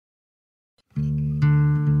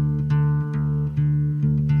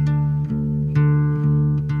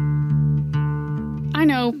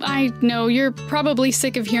I know you're probably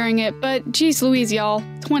sick of hearing it, but geez Louise, y'all,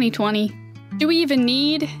 2020. Do we even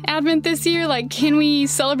need Advent this year? Can we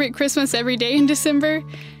celebrate Christmas every day in December?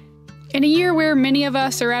 In a year where many of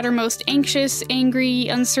us are at our most anxious, angry,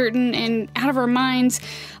 uncertain, and out of our minds,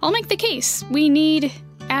 I'll make the case. We need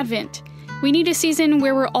Advent. We need a season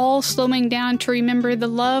where we're all slowing down to remember the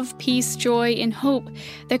love, peace, joy, and hope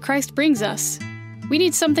that Christ brings us. We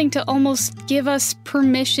need something to almost give us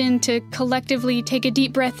permission to collectively take a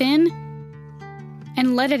deep breath in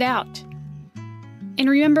and let it out. And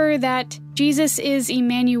remember that Jesus is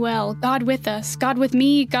Emmanuel, God with us, God with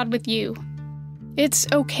me, God with you. It's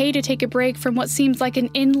okay to take a break from what seems like an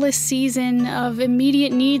endless season of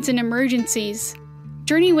immediate needs and emergencies.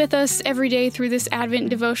 Journey with us every day through this Advent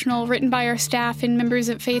devotional written by our staff and members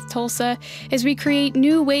at Faith Tulsa as we create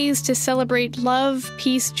new ways to celebrate love,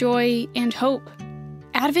 peace, joy, and hope.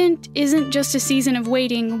 Advent isn't just a season of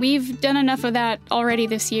waiting. We've done enough of that already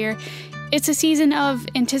this year. It's a season of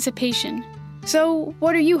anticipation. So,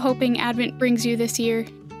 what are you hoping Advent brings you this year?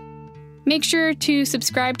 Make sure to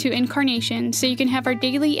subscribe to Incarnation so you can have our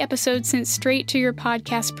daily episodes sent straight to your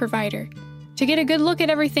podcast provider. To get a good look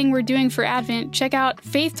at everything we're doing for Advent, check out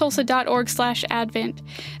faithtulsa.org/Advent.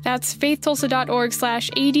 That's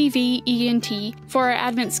faithtulsa.org/ADVENT for our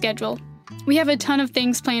Advent schedule. We have a ton of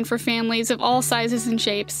things planned for families of all sizes and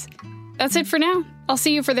shapes. That's it for now. I'll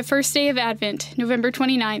see you for the first day of Advent, November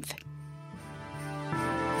 29th.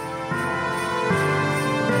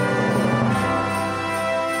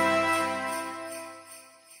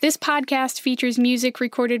 This podcast features music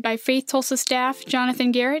recorded by Faith Tulsa staff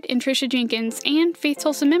Jonathan Garrett and Trisha Jenkins and Faith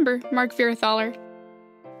Tulsa member Mark Virathaler.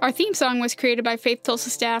 Our theme song was created by Faith Tulsa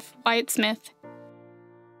staff Wyatt Smith.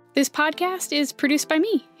 This podcast is produced by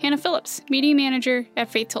me, Hannah Phillips, Media Manager at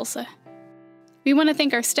Faith Tulsa. We want to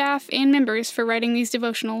thank our staff and members for writing these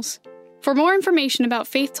devotionals. For more information about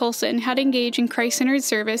Faith Tulsa and how to engage in Christ-centered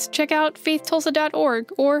service, check out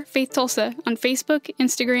faithtulsa.org or Faith Tulsa on Facebook,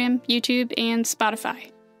 Instagram, YouTube, and Spotify.